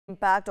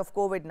impact of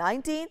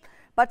COVID-19,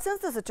 but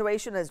since the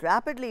situation is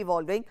rapidly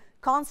evolving,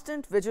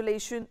 constant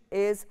vigilance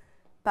is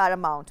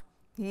paramount.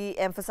 He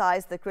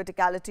emphasized the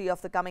criticality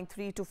of the coming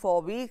 3 to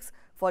 4 weeks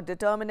for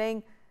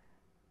determining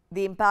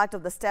the impact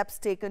of the steps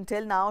taken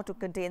till now to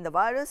contain the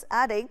virus,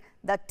 adding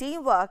that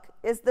teamwork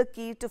is the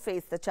key to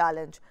face the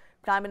challenge.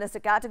 Prime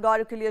Minister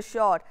categorically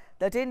assured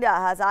that India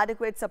has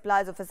adequate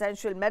supplies of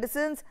essential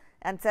medicines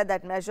and said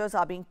that measures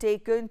are being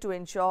taken to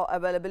ensure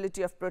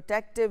availability of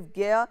protective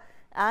gear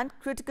and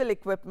critical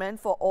equipment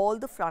for all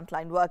the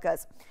frontline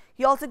workers.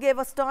 He also gave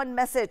a stern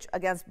message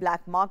against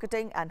black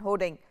marketing and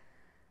hoarding,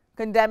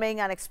 condemning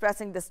and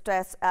expressing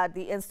distress at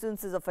the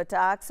instances of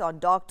attacks on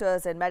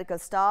doctors and medical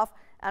staff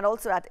and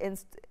also at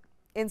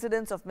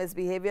incidents of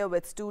misbehavior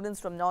with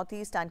students from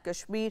Northeast and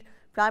Kashmir.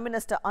 Prime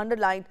Minister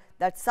underlined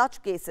that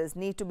such cases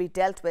need to be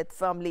dealt with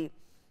firmly.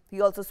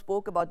 He also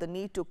spoke about the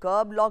need to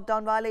curb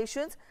lockdown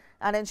violations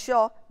and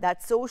ensure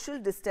that social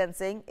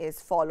distancing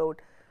is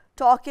followed.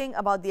 Talking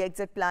about the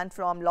exit plan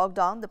from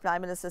lockdown, the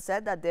Prime Minister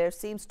said that there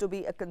seems to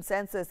be a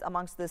consensus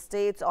amongst the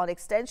states on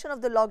extension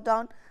of the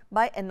lockdown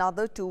by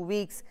another 2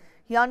 weeks.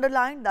 He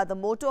underlined that the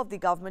motto of the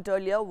government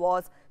earlier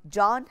was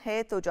Jaan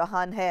hai to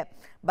Jahan hai,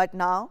 but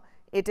now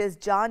it is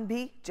Jaan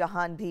bhi,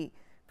 Jahan bhi.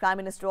 Prime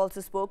Minister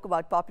also spoke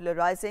about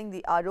popularizing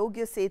the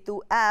Arogya Setu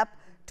app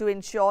to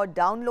ensure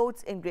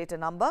downloads in greater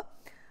number.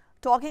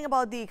 Talking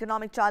about the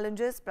economic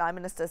challenges, Prime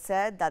Minister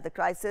said that the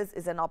crisis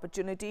is an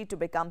opportunity to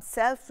become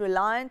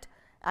self-reliant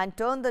and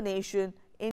turn the nation